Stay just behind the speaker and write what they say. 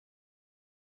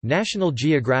National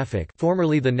Geographic,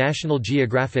 formerly the National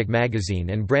Geographic magazine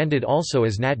and branded also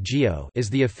as Nat Geo, is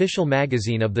the official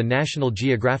magazine of the National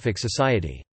Geographic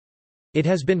Society. It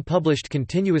has been published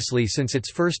continuously since its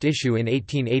first issue in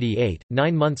 1888,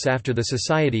 9 months after the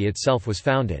society itself was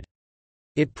founded.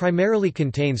 It primarily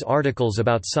contains articles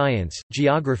about science,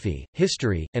 geography,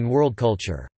 history, and world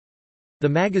culture. The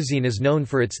magazine is known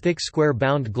for its thick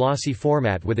square-bound glossy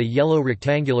format with a yellow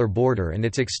rectangular border and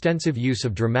its extensive use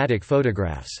of dramatic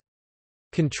photographs.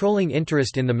 Controlling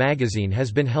interest in the magazine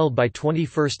has been held by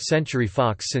 21st Century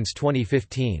Fox since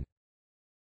 2015.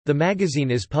 The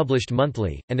magazine is published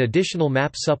monthly, and additional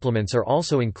map supplements are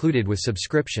also included with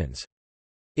subscriptions.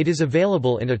 It is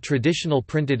available in a traditional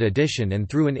printed edition and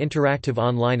through an interactive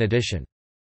online edition.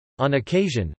 On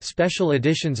occasion, special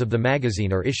editions of the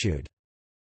magazine are issued.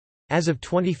 As of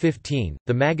 2015,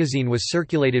 the magazine was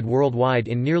circulated worldwide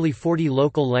in nearly 40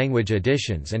 local language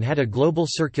editions and had a global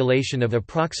circulation of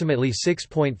approximately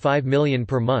 6.5 million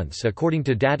per month according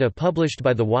to data published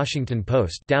by The Washington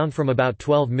Post, down from about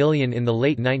 12 million in the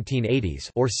late 1980s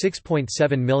or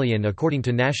 6.7 million according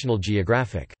to National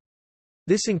Geographic.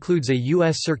 This includes a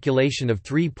U.S. circulation of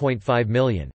 3.5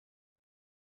 million.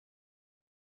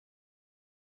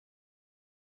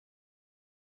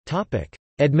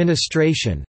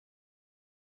 Administration.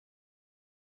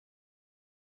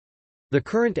 The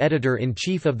current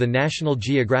editor-in-chief of the National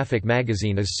Geographic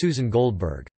magazine is Susan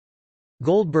Goldberg.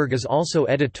 Goldberg is also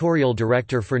editorial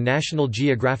director for National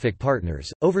Geographic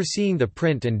Partners, overseeing the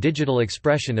print and digital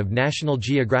expression of National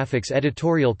Geographic's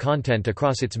editorial content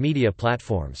across its media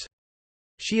platforms.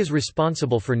 She is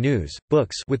responsible for news,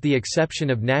 books with the exception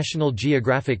of National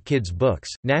Geographic Kids Books,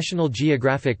 National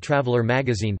Geographic Traveler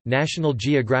Magazine, National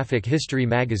Geographic History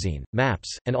Magazine,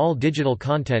 maps, and all digital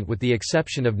content with the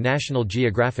exception of National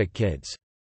Geographic Kids.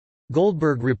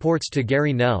 Goldberg reports to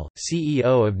Gary Nell,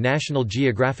 CEO of National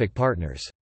Geographic Partners.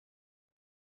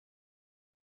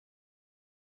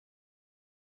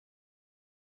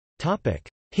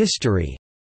 History.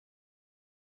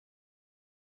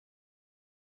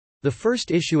 The first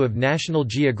issue of National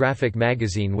Geographic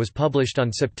magazine was published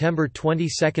on September 22,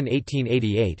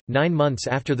 1888, 9 months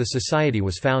after the society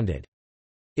was founded.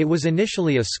 It was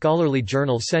initially a scholarly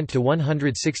journal sent to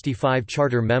 165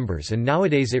 charter members, and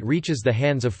nowadays it reaches the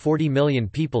hands of 40 million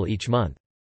people each month.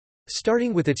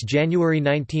 Starting with its January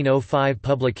 1905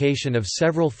 publication of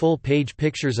several full-page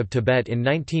pictures of Tibet in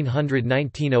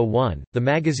 1900–1901, the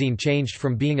magazine changed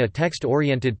from being a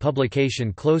text-oriented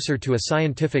publication closer to a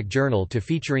scientific journal to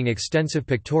featuring extensive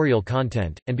pictorial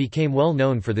content, and became well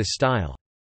known for this style.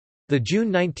 The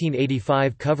June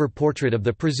 1985 cover portrait of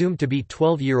the presumed to be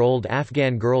 12-year-old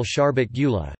Afghan girl Sharbat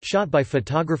Gula, shot by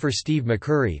photographer Steve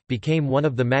McCurry, became one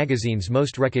of the magazine's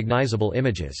most recognizable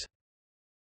images.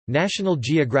 National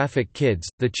Geographic Kids,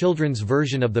 the children's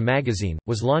version of the magazine,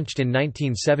 was launched in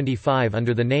 1975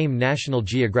 under the name National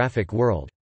Geographic World.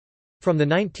 From the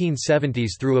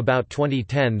 1970s through about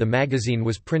 2010 the magazine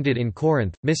was printed in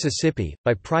Corinth, Mississippi,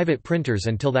 by private printers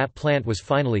until that plant was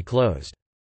finally closed.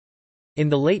 In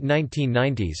the late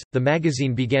 1990s, the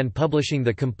magazine began publishing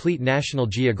the Complete National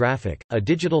Geographic, a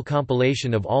digital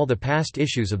compilation of all the past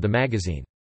issues of the magazine.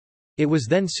 It was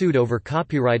then sued over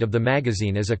copyright of the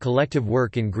magazine as a collective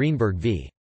work in Greenberg v.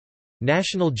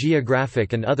 National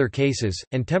Geographic and other cases,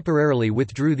 and temporarily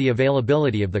withdrew the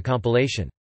availability of the compilation.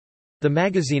 The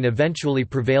magazine eventually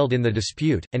prevailed in the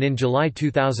dispute, and in July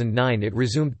 2009 it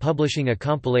resumed publishing a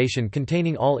compilation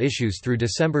containing all issues through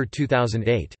December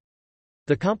 2008.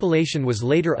 The compilation was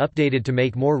later updated to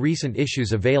make more recent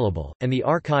issues available, and the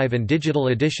archive and digital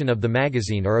edition of the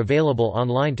magazine are available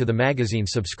online to the magazine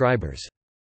subscribers.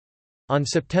 On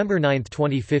September 9,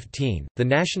 2015, the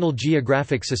National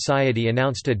Geographic Society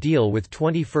announced a deal with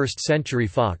 21st Century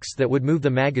Fox that would move the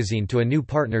magazine to a new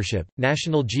partnership,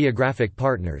 National Geographic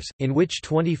Partners, in which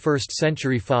 21st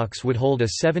Century Fox would hold a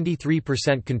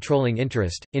 73% controlling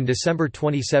interest. In December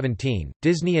 2017,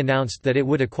 Disney announced that it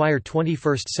would acquire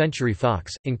 21st Century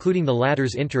Fox, including the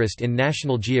latter's interest in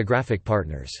National Geographic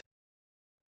Partners.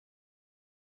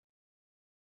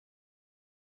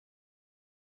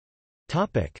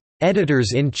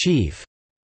 Editors-in-chief.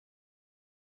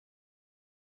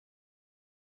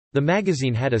 The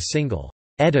magazine had a single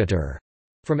editor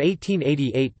from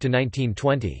 1888 to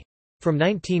 1920. From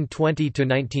 1920 to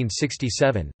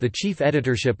 1967, the chief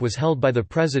editorship was held by the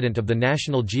president of the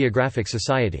National Geographic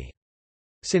Society.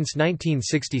 Since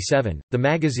 1967, the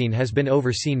magazine has been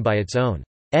overseen by its own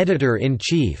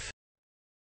editor-in-chief.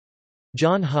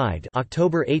 John Hyde,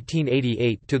 October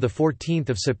 1888 to the 14th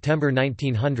of September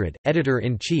 1900,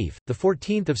 editor-in-chief, the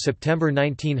 14th of September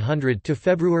 1900 to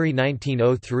February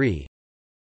 1903.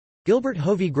 Gilbert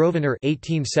Hovey Grosvenor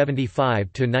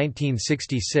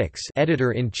 (1875–1966),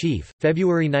 Editor-in-Chief,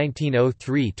 February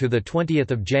 1903 to the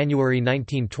 20th of January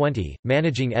 1920,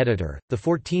 Managing Editor, the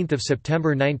 14th of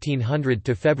September 1900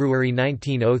 to February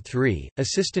 1903,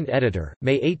 Assistant Editor,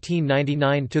 May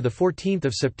 1899 to the 14th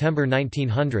of September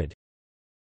 1900.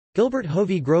 Gilbert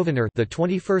Hovey Grosvenor, the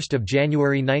 21st of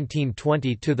January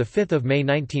 1920 to the 5th of May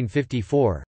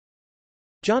 1954.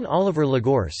 John Oliver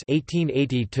Lagorce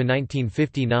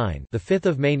 (1880–1959), the 5th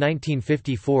of May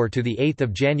 1954 to the 8th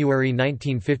of January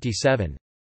 1957.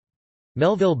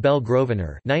 Melville Bell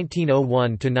Grosvenor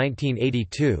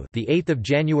 (1901–1982), the 8th of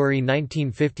January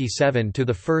 1957 to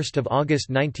the 1st of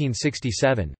August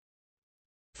 1967.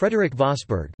 Frederick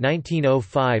Vosburgh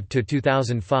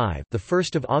 (1905–2005), the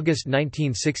 1st of August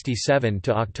 1967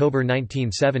 to October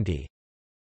 1970.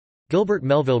 Gilbert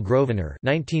Melville Grosvenor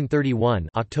 (1931),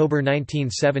 October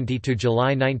 1970 to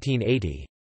July 1980.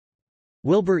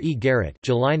 Wilbur E. Garrett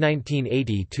 (July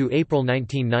 1980 to April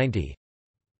 1990).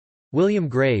 William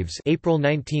Graves (April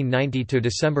 1990 to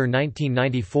December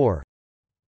 1994).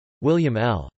 William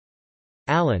L.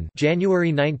 Allen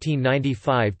 (January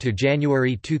 1995 to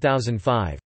January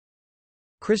 2005).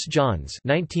 Chris Johns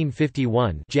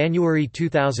 (1951), January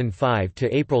 2005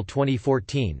 to April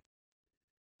 2014.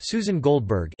 Susan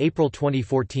Goldberg, April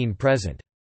 2014 present.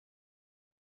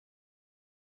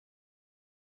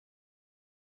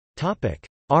 Topic: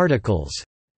 Articles.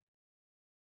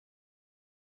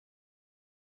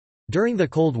 During the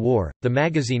Cold War, the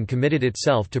magazine committed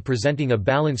itself to presenting a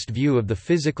balanced view of the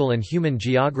physical and human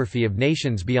geography of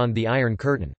nations beyond the Iron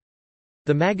Curtain.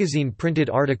 The magazine printed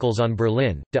articles on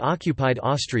Berlin, de-occupied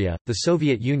Austria, the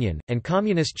Soviet Union, and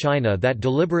Communist China that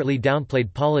deliberately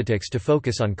downplayed politics to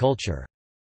focus on culture.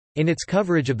 In its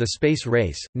coverage of the space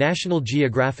race, National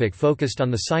Geographic focused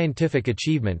on the scientific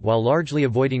achievement while largely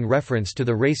avoiding reference to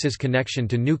the race's connection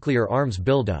to nuclear arms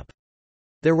buildup.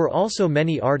 There were also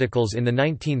many articles in the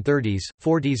 1930s,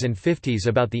 40s and 50s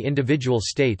about the individual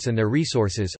states and their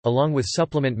resources, along with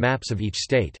supplement maps of each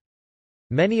state.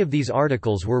 Many of these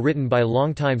articles were written by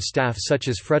longtime staff such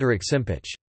as Frederick Simpich.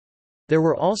 There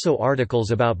were also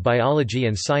articles about biology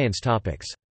and science topics.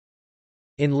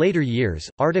 In later years,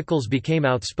 articles became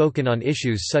outspoken on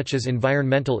issues such as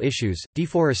environmental issues,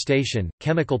 deforestation,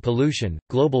 chemical pollution,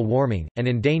 global warming, and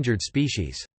endangered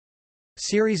species.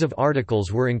 Series of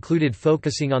articles were included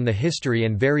focusing on the history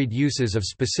and varied uses of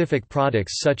specific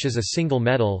products such as a single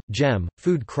metal, gem,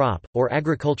 food crop, or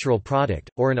agricultural product,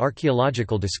 or an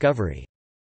archaeological discovery.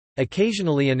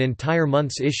 Occasionally an entire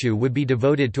month's issue would be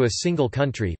devoted to a single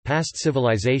country, past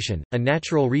civilization, a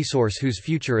natural resource whose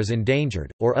future is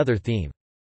endangered, or other theme.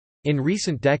 In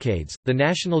recent decades, the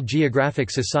National Geographic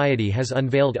Society has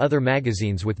unveiled other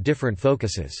magazines with different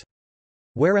focuses.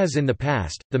 Whereas in the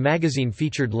past, the magazine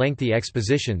featured lengthy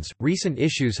expositions, recent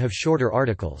issues have shorter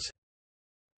articles.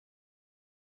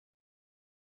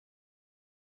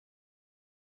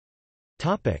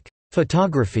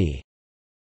 Photography.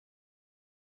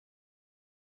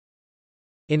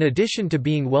 In addition to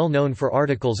being well known for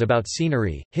articles about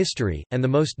scenery, history, and the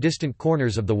most distant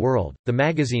corners of the world, the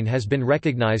magazine has been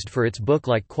recognized for its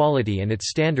book-like quality and its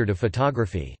standard of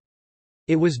photography.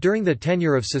 It was during the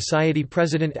tenure of Society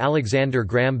President Alexander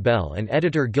Graham Bell and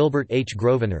editor Gilbert H.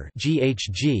 Grosvenor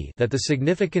 (GHG) that the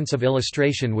significance of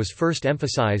illustration was first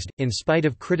emphasized, in spite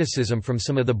of criticism from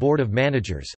some of the Board of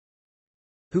Managers,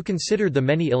 who considered the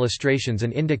many illustrations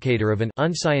an indicator of an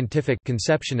unscientific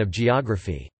conception of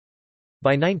geography.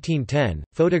 By 1910,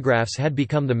 photographs had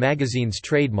become the magazine's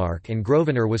trademark and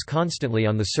Grosvenor was constantly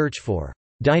on the search for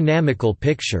 «dynamical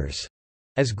pictures»,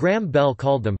 as Graham Bell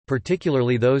called them,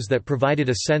 particularly those that provided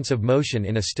a sense of motion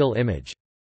in a still image.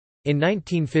 In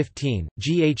 1915,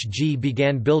 GHG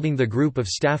began building the group of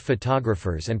staff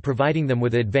photographers and providing them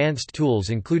with advanced tools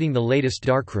including the latest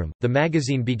darkroom. The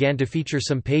magazine began to feature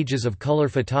some pages of color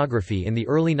photography in the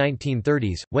early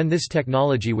 1930s, when this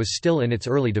technology was still in its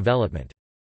early development.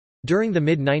 During the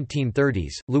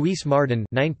mid-1930s, Luis Martin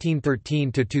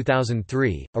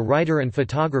 (1913–2003), a writer and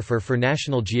photographer for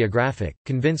National Geographic,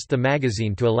 convinced the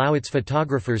magazine to allow its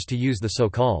photographers to use the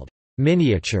so-called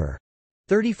miniature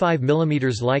 35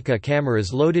 mm Leica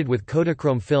cameras loaded with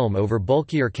Kodachrome film over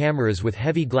bulkier cameras with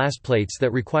heavy glass plates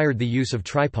that required the use of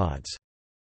tripods.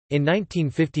 In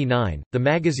 1959, the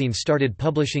magazine started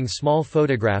publishing small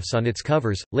photographs on its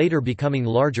covers, later becoming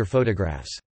larger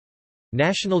photographs.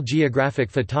 National Geographic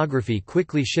Photography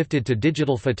quickly shifted to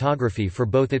digital photography for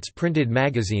both its printed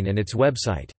magazine and its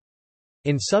website.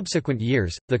 In subsequent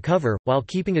years, the cover, while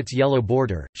keeping its yellow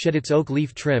border, shed its oak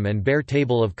leaf trim and bare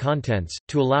table of contents,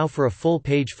 to allow for a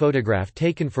full-page photograph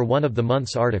taken for one of the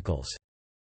month's articles.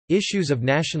 Issues of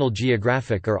National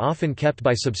Geographic are often kept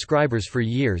by subscribers for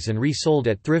years and resold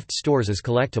at thrift stores as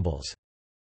collectibles.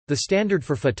 The standard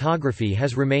for photography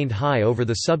has remained high over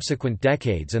the subsequent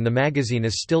decades, and the magazine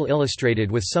is still illustrated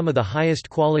with some of the highest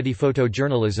quality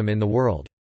photojournalism in the world.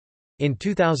 In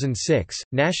 2006,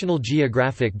 National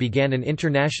Geographic began an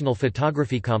international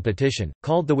photography competition,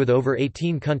 called the with over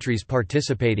 18 countries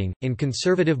participating. In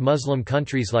conservative Muslim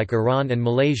countries like Iran and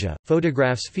Malaysia,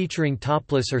 photographs featuring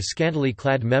topless or scantily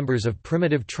clad members of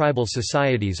primitive tribal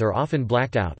societies are often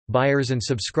blacked out. Buyers and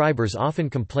subscribers often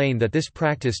complain that this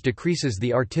practice decreases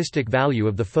the artistic value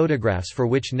of the photographs for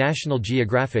which National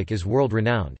Geographic is world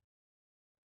renowned.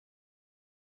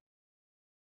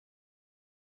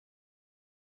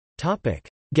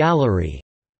 Gallery.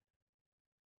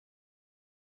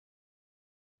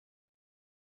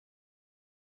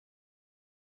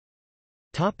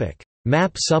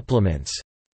 Map supplements.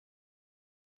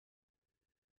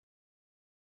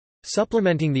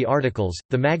 Supplementing the articles,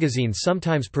 the magazine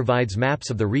sometimes provides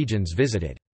maps of the regions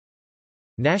visited.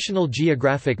 National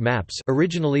Geographic Maps,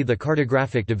 originally the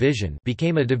Cartographic Division,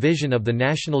 became a division of the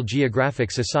National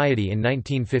Geographic Society in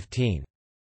 1915.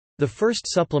 The first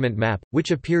supplement map,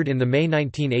 which appeared in the May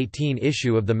 1918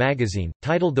 issue of the magazine,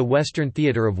 titled The Western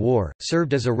Theatre of War,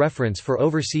 served as a reference for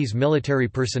overseas military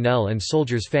personnel and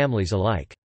soldiers' families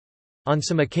alike. On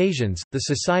some occasions, the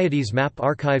Society's map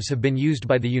archives have been used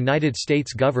by the United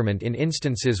States government in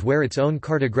instances where its own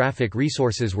cartographic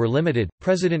resources were limited.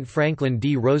 President Franklin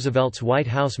D. Roosevelt's White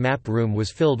House map room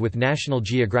was filled with National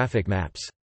Geographic maps.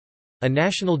 A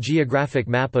National Geographic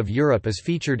map of Europe is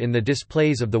featured in the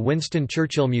displays of the Winston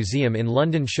Churchill Museum in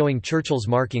London, showing Churchill's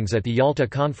markings at the Yalta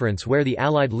Conference where the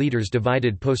Allied leaders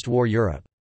divided post-war Europe.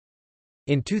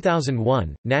 In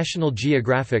 2001, National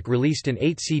Geographic released an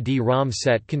 8 CD-ROM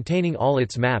set containing all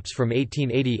its maps from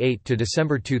 1888 to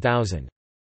December 2000.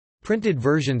 Printed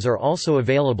versions are also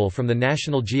available from the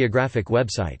National Geographic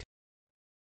website.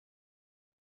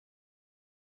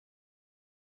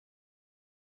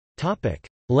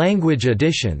 Language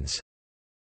editions.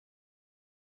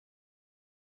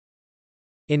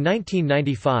 In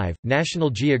 1995, National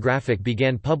Geographic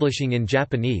began publishing in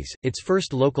Japanese, its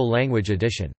first local language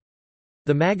edition.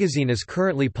 The magazine is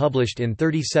currently published in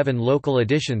 37 local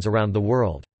editions around the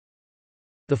world.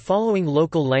 The following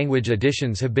local language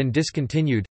editions have been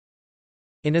discontinued.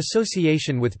 In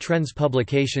association with Trends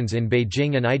Publications in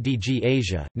Beijing and IDG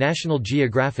Asia, National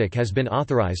Geographic has been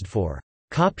authorized for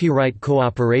copyright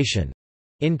cooperation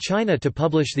in China to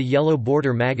publish the Yellow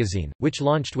Border magazine, which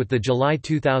launched with the July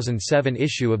 2007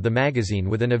 issue of the magazine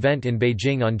with an event in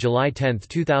Beijing on July 10,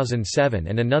 2007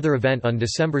 and another event on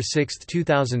December 6,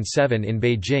 2007 in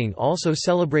Beijing, also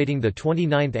celebrating the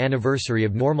 29th anniversary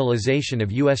of normalization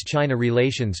of U.S.-China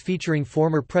relations featuring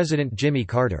former President Jimmy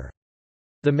Carter.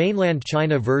 The mainland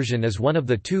China version is one of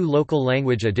the two local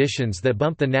language editions that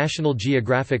bump the National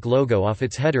Geographic logo off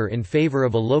its header in favor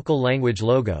of a local language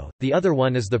logo. The other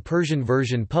one is the Persian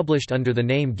version published under the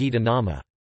name Gita Nama.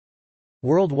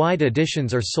 Worldwide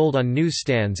editions are sold on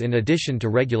newsstands in addition to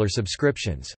regular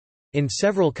subscriptions. In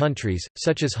several countries,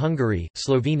 such as Hungary,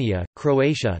 Slovenia,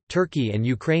 Croatia, Turkey and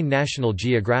Ukraine, National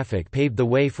Geographic paved the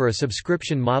way for a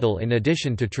subscription model in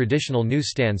addition to traditional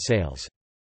newsstand sales.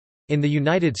 In the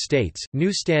United States,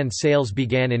 newsstand sales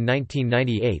began in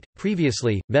 1998.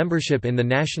 Previously, membership in the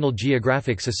National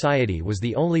Geographic Society was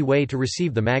the only way to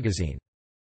receive the magazine.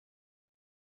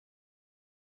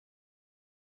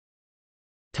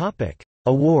 Topic: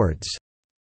 Awards.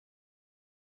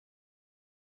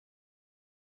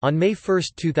 On May 1,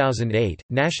 2008,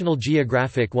 National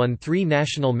Geographic won 3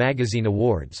 National Magazine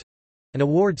Awards, an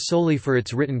award solely for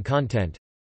its written content.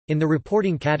 In the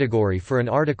reporting category for an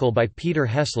article by Peter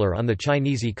Hessler on the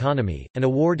Chinese economy, an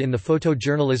award in the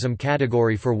photojournalism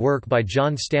category for work by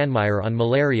John Stanmeyer on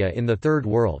malaria in the Third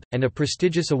World, and a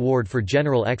prestigious award for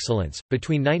general excellence.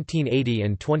 Between 1980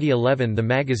 and 2011, the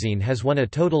magazine has won a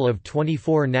total of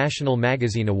 24 National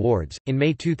Magazine Awards. In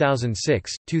May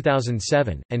 2006,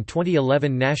 2007, and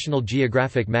 2011, National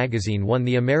Geographic magazine won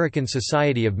the American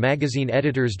Society of Magazine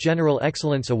Editors General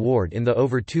Excellence Award in the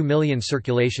over 2 million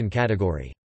circulation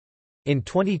category. In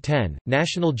 2010,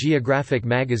 National Geographic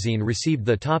magazine received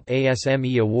the top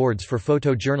ASME awards for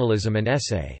photojournalism and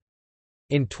essay.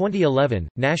 In 2011,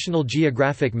 National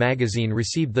Geographic magazine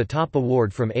received the top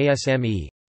award from ASME,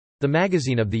 the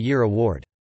Magazine of the Year award.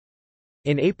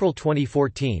 In April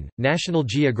 2014, National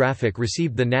Geographic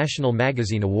received the National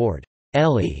Magazine Award,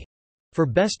 Ellie, for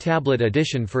Best Tablet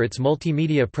Edition for its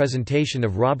multimedia presentation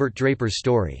of Robert Draper's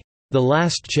story, The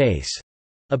Last Chase,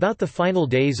 About the final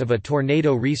days of a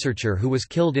tornado researcher who was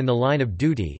killed in the line of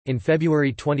duty. In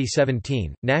February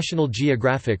 2017, National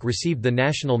Geographic received the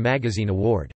National Magazine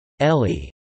Award, Ellie,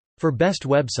 for Best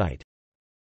Website.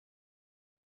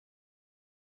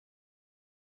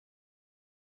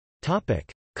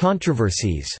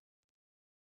 Controversies.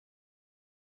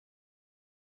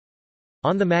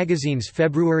 On the magazine's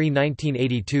February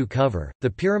 1982 cover, the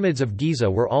Pyramids of Giza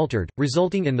were altered,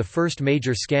 resulting in the first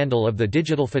major scandal of the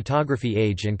digital photography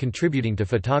age and contributing to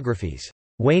photography's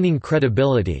waning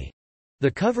credibility. The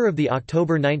cover of the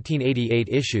October 1988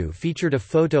 issue featured a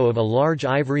photo of a large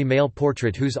ivory male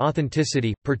portrait whose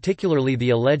authenticity, particularly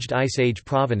the alleged Ice Age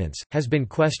provenance, has been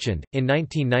questioned. In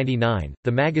 1999,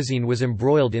 the magazine was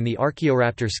embroiled in the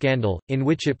Archaeoraptor scandal, in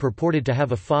which it purported to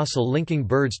have a fossil linking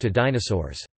birds to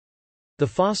dinosaurs. The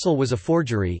fossil was a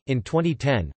forgery. In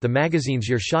 2010, the magazine's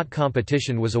Your Shot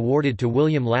competition was awarded to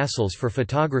William Lascelles for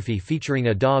photography featuring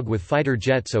a dog with fighter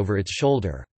jets over its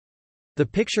shoulder. The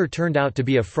picture turned out to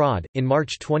be a fraud. In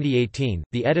March 2018,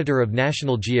 the editor of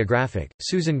National Geographic,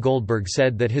 Susan Goldberg,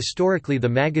 said that historically the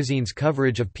magazine's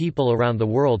coverage of people around the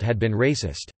world had been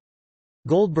racist.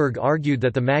 Goldberg argued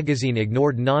that the magazine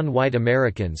ignored non-white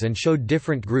Americans and showed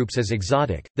different groups as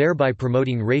exotic, thereby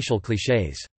promoting racial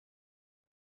clichés.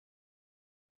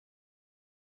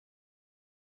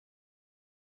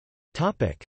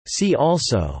 See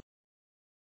also: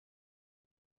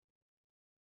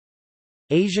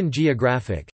 Asian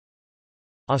Geographic,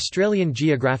 Australian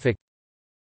Geographic,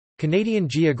 Canadian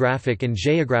Geographic and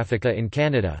Geographica in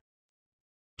Canada,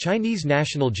 Chinese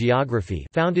National Geography,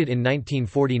 founded in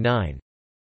 1949,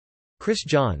 Chris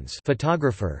Johns,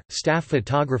 photographer, staff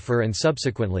photographer and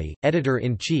subsequently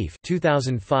editor-in-chief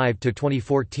 2005 to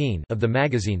 2014 of the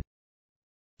magazine,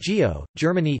 Geo,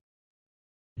 Germany,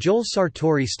 Joel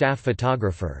Sartori, staff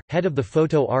photographer, head of the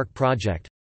Photo Arc project,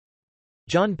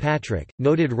 John Patrick,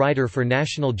 noted writer for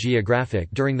National Geographic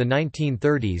during the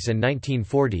 1930s and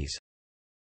 1940s,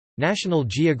 National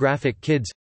Geographic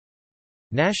Kids,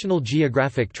 National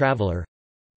Geographic Traveler,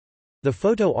 The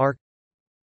Photo Arc,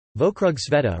 Vokrug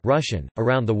Sveta, Russian,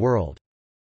 Around the World.